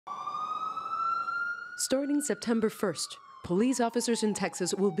Starting September 1st, police officers in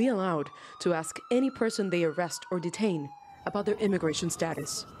Texas will be allowed to ask any person they arrest or detain about their immigration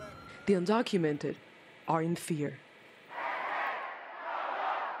status. The undocumented are in fear.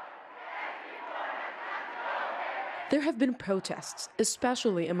 There have been protests,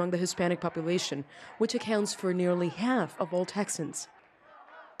 especially among the Hispanic population, which accounts for nearly half of all Texans.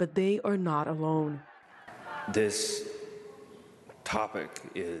 But they are not alone. This topic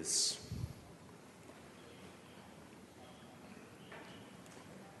is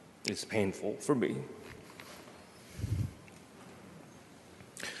painful for me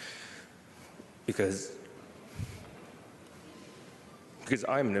because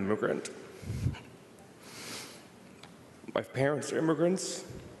I'm an immigrant. My parents are immigrants.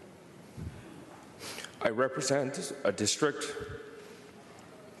 I represent a district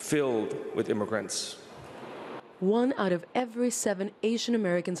filled with immigrants. 1 out of every 7 Asian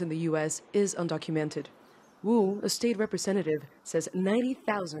Americans in the U.S. is undocumented. Wu, a state representative, says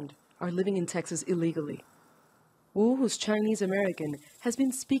 90,000 are living in Texas illegally. Wu, who's Chinese American, has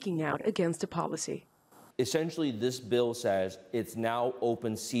been speaking out against the policy. Essentially, this bill says it's now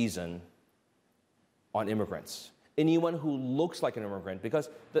open season on immigrants. Anyone who looks like an immigrant,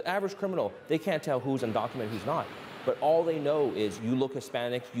 because the average criminal, they can't tell who's undocumented, who's not. But all they know is you look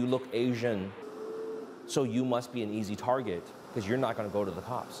Hispanic, you look Asian, so you must be an easy target because you're not going to go to the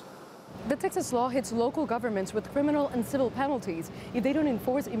cops. The Texas law hits local governments with criminal and civil penalties if they don't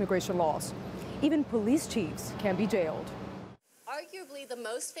enforce immigration laws. Even police chiefs can be jailed. Arguably the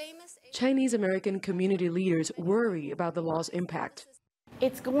most famous Chinese American community leaders worry about the law's impact.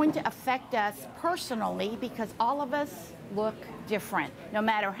 It's going to affect us personally because all of us look different. No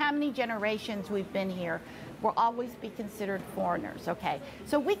matter how many generations we've been here, we'll always be considered foreigners, okay?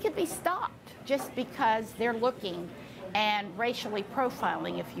 So we could be stopped just because they're looking and racially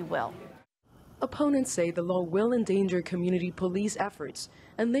profiling, if you will. Opponents say the law will endanger community police efforts,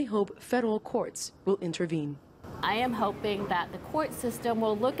 and they hope federal courts will intervene. I am hoping that the court system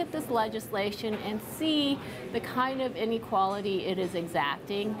will look at this legislation and see the kind of inequality it is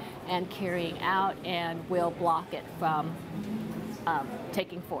exacting and carrying out, and will block it from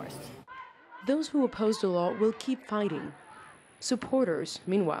taking force. Those who oppose the law will keep fighting. Supporters,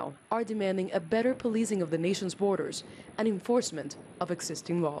 meanwhile, are demanding a better policing of the nation's borders and enforcement of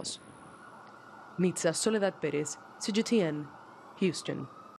existing laws. Nitza Soledad Perez, CGTN, Houston.